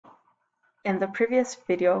In the previous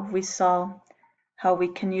video, we saw how we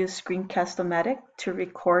can use Screencast-O-Matic to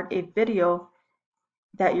record a video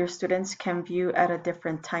that your students can view at a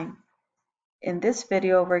different time. In this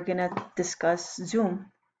video, we're going to discuss Zoom.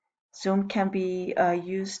 Zoom can be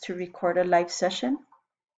used to record a live session,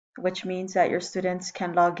 which means that your students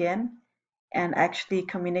can log in and actually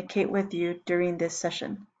communicate with you during this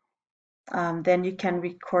session. Then you can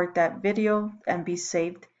record that video and be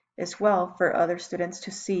saved as well for other students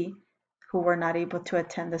to see who were not able to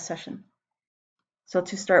attend the session. So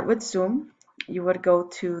to start with Zoom, you would go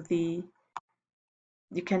to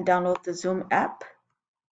you can download the Zoom app.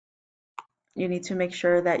 You need to make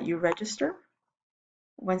sure that you register.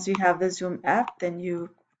 Once you have the Zoom app, then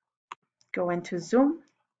you go into Zoom.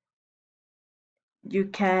 You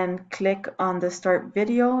can click on the start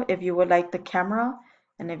video if you would like the camera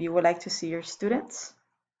and if you would like to see your students.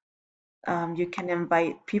 You can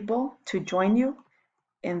invite people to join you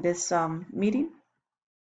in this meeting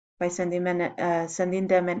by sending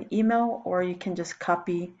them an email, or you can just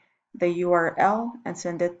copy the URL and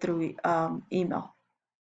send it through email.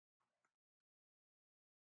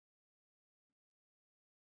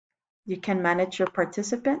 You can manage your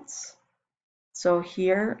participants. So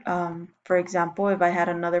here, for example, if I had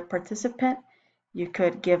another participant, you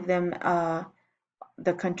could give them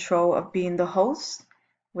the control of being the host,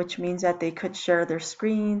 which means that they could share their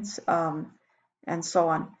screens and so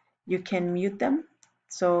on. You can mute them.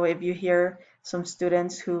 So if you hear some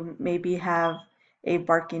students who maybe have a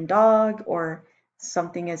barking dog or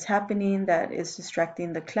something is happening that is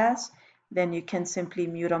distracting the class, then you can simply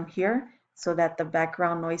mute them here so that the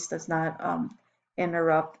background noise does not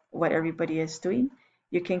interrupt what everybody is doing.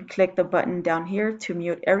 You can click the button down here to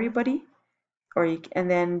mute everybody, and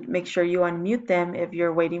then make sure you unmute them if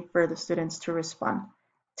you're waiting for the students to respond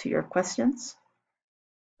to your questions.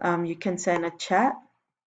 You can send a chat.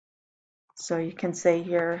 So you can say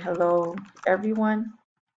here, hello, everyone,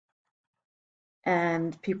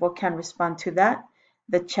 and people can respond to that.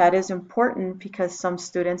 The chat is important because some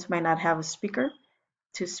students might not have a speaker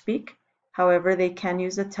to speak. However, they can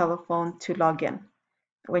use a telephone to log in.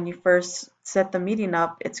 When you first set the meeting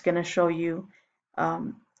up, it's going to show you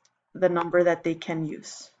the number that they can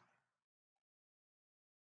use.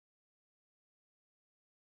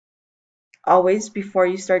 Always, before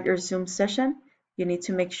you start your Zoom session, you need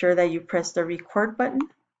to make sure that you press the record button,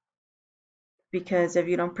 because if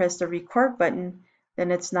you don't press the record button,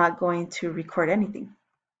 then it's not going to record anything.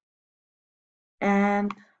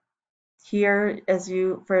 And here,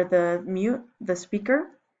 for the mute the speaker,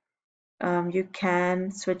 you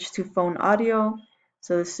can switch to phone audio,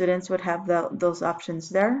 so the students would have those options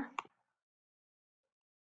there.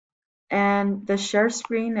 And the share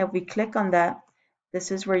screen, if we click on that,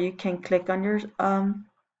 this is where you can click on your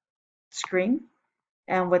screen.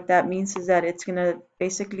 And what that means is that it's going to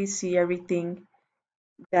basically see everything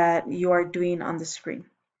that you are doing on the screen.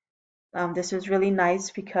 This is really nice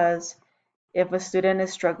because if a student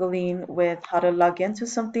is struggling with how to log into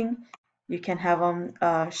something, you can have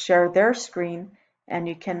them share their screen and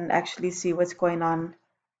you can actually see what's going on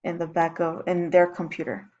in the back of their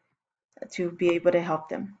computer to be able to help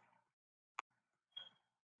them.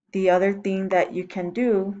 The other thing that you can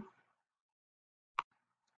do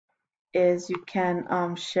is you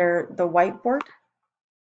can share the whiteboard.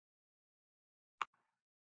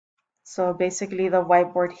 So basically the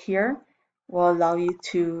whiteboard here will allow you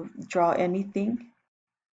to draw anything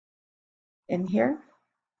in here.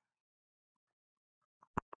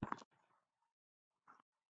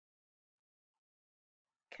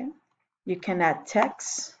 Okay, you can add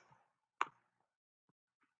text.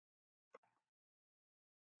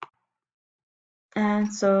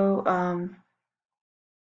 And so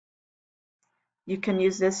you can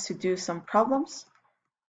use this to do some problems.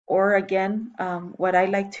 Or again, what I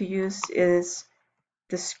like to use is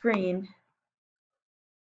the screen,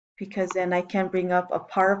 because then I can bring up a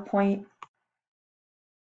PowerPoint,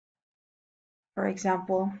 for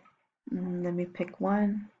example. Let me pick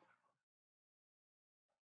one.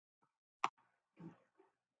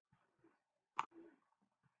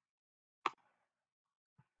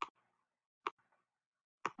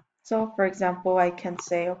 So for example, I can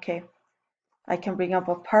say, okay, I can bring up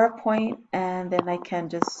a PowerPoint and then I can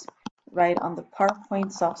just write on the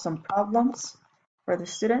PowerPoint, solve some problems for the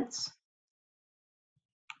students.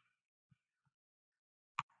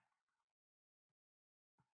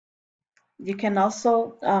 You can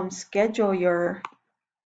also schedule your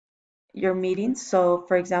meetings. So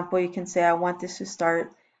for example, you can say, I want this to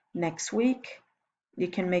start next week. You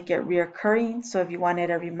can make it reoccurring. So if you want it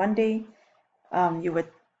every Monday, you would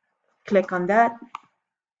click on that,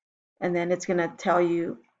 and then it's going to tell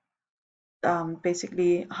you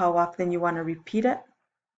basically how often you want to repeat it.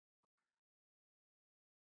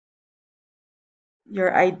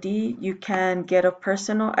 Your ID, you can get a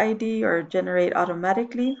personal ID or generate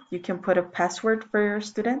automatically. You can put a password for your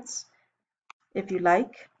students if you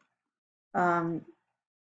like.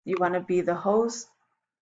 You want to be the host.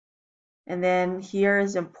 And then here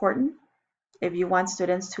is important. If you want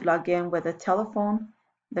students to log in with a telephone,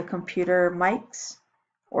 the computer mics,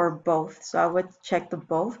 or both. So I would check the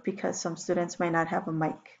both because some students might not have a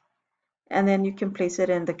mic. And then you can place it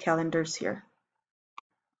in the calendars here.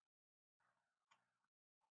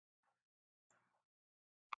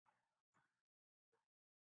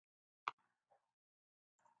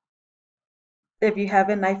 If you have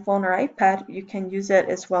an iPhone or iPad, you can use it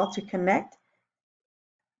as well to connect.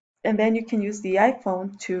 And then you can use the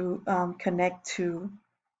iPhone to connect to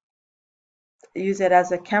use it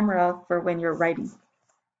as a camera for when you're writing.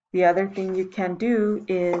 The other thing you can do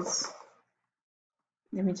is,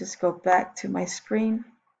 let me just go back to my screen.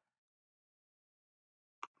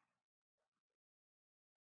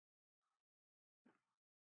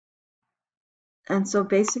 And so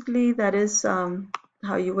basically that is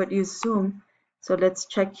how you would use Zoom. So let's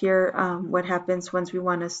check here what happens once we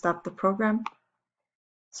want to stop the program.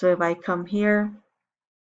 So if I come here,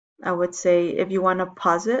 I would say if you want to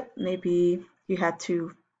pause it, maybe you had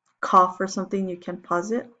to cough or something, you can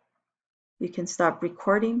pause it. You can stop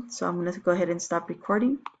recording. So I'm going to go ahead and stop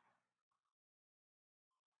recording.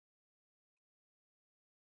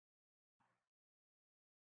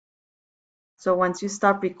 So once you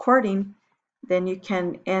stop recording, then you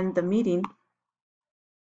can end the meeting.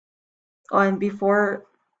 Oh, and before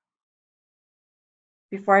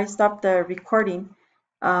I stop the recording,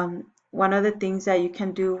 one of the things that you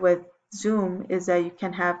can do with Zoom is that you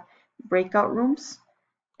can have breakout rooms.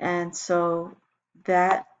 And so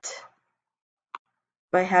that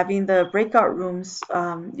by having the breakout rooms,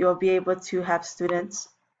 you'll be able to have students.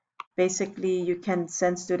 Basically, you can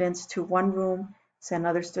send students to one room, send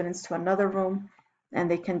other students to another room, and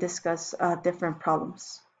they can discuss different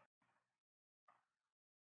problems.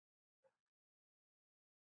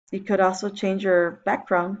 You could also change your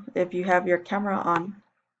background if you have your camera on.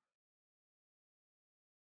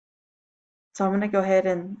 So I'm going to go ahead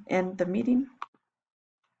and end the meeting.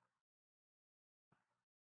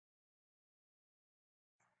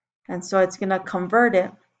 And so it's going to convert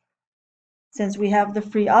it. Since we have the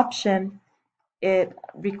free option, it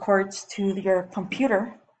records to your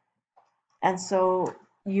computer. And so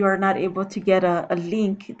you are not able to get a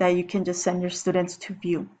link that you can just send your students to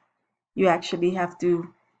view. You actually have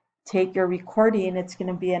to take your recording. It's going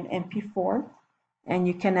to be an MP4, and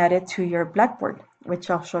you can add it to your Blackboard, which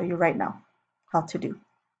I'll show you right now how to do.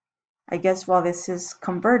 I guess while this is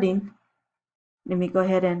converting, let me go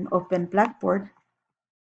ahead and open Blackboard.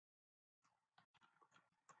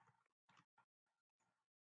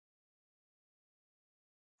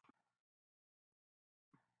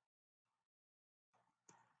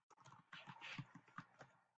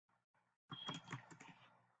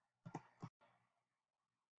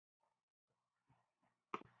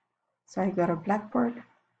 So I go to Blackboard.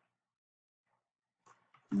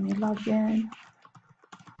 Let me log in.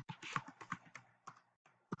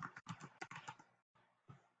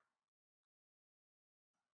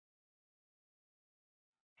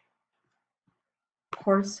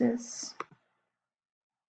 Courses.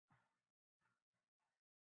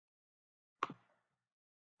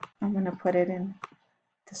 I'm going to put it in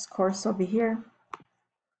this course over here.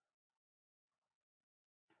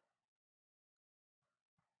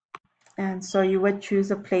 And so you would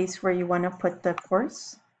choose a place where you want to put the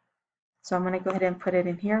course. So I'm going to go ahead and put it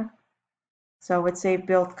in here. So I would say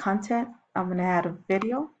build content. I'm going to add a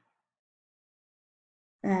video.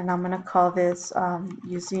 And I'm going to call this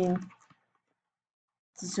using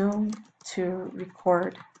Zoom to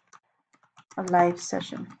record a live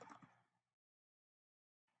session.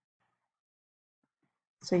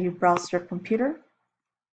 So you browse your computer.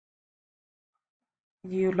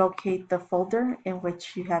 You locate the folder in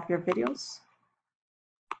which you have your videos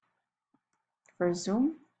for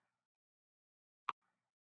Zoom.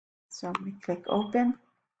 So we click open,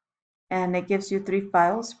 and it gives you 3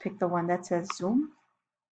 files. Pick the one that says Zoom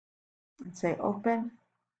and say open.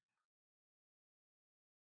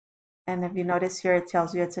 And if you notice here, it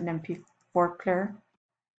tells you it's an MP4 player.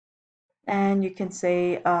 And you can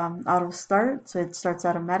say auto start, so it starts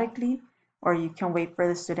automatically, or you can wait for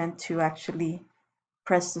the student to actually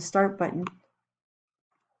press the start button.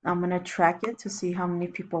 I'm going to track it to see how many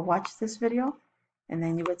people watch this video, and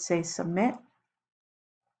then you would say submit.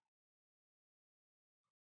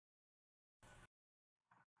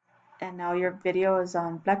 And now your video is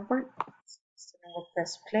on Blackboard. We'll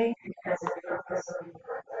press play.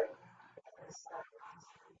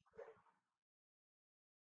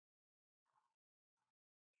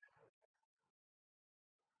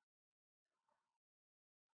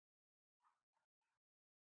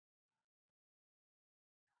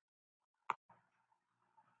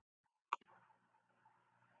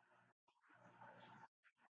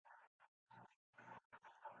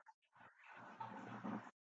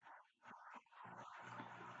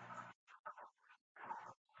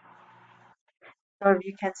 So if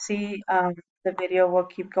you can see, the video will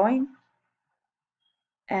keep going.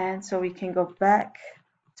 And so we can go back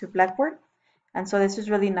to Blackboard. And so this is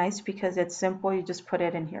really nice because it's simple. You just put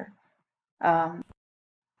it in here. Um,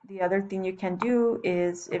 the other thing you can do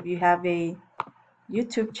is if you have a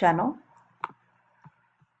YouTube channel,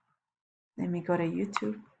 let me go to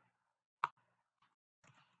YouTube.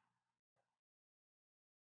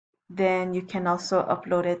 Then you can also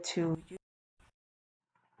upload it to YouTube.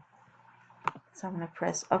 So I'm going to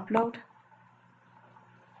press upload.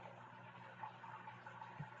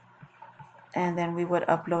 And then we would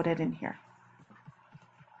upload it in here.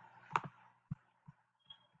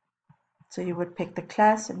 So you would pick the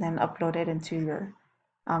class and then upload it into your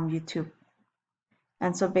YouTube.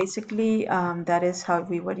 And so basically that is how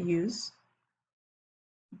we would use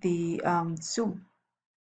the Zoom.